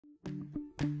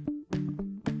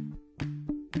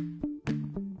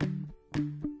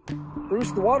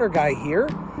Bruce the Water Guy here.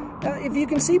 If you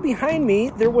can see behind me,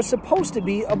 there was supposed to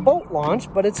be a boat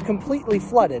launch, but it's completely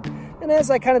flooded. And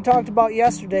as I kind of talked about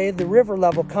yesterday, the river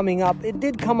level coming up, it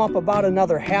did come up about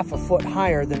another ½ a foot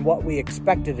higher than what we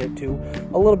expected it to.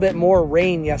 A little bit more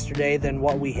rain yesterday than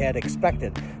what we had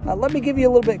expected. Let me give you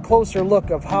a little bit closer look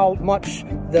of how much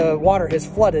the water has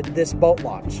flooded this boat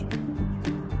launch.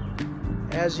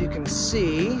 As you can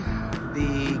see,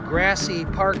 the grassy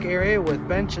park area with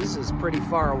benches is pretty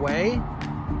far away.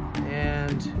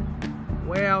 And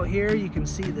way out here you can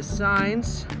see the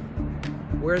signs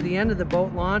where the end of the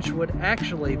boat launch would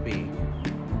actually be.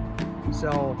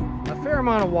 So a fair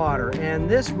amount of water, and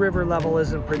this river level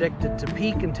isn't predicted to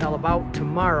peak until about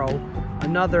tomorrow,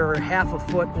 another ½ a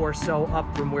foot or so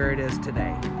up from where it is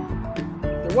today.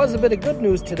 There was a bit of good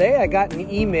news today. I got an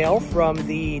email from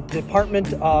the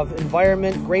Department of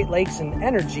Environment, Great Lakes and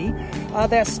Energy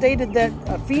that stated that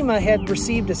FEMA had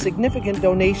received a significant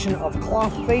donation of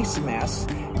cloth face masks,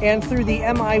 and through the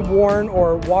MI Warren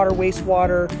or water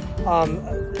wastewater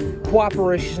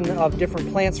cooperation of different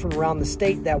plants from around the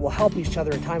state that will help each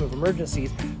other in time of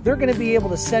emergencies, they're going to be able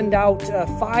to send out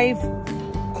 5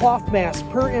 cloth masks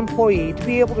per employee to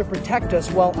be able to protect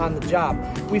us while on the job.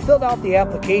 We filled out the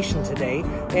application today,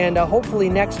 and hopefully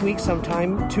next week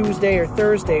sometime, Tuesday or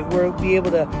Thursday, we'll be able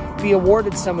to be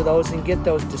awarded some of those and get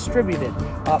those distributed.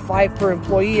 5 per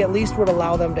employee at least would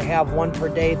allow them to have 1 per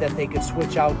day that they could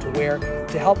switch out to wear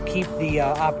to help keep the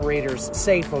operators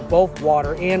safe of both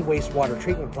water and wastewater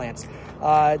treatment plants.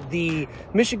 The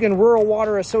Michigan Rural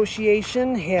Water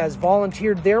Association has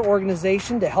volunteered their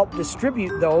organization to help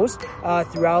distribute those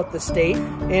throughout the state,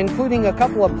 including a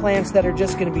couple of plants that are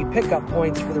just going to be pickup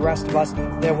points for the rest of us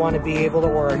that want to be able to,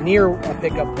 or are near a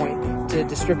pickup point, to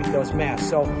distribute those masks.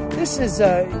 So this is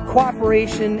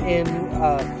cooperation in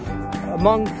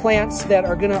among plants that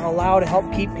are going to allow to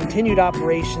help keep continued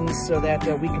operations so that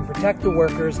we can protect the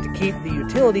workers, to keep the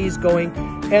utilities going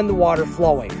and the water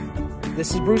flowing.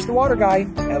 This is Bruce the Water Guy.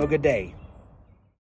 Have a good day.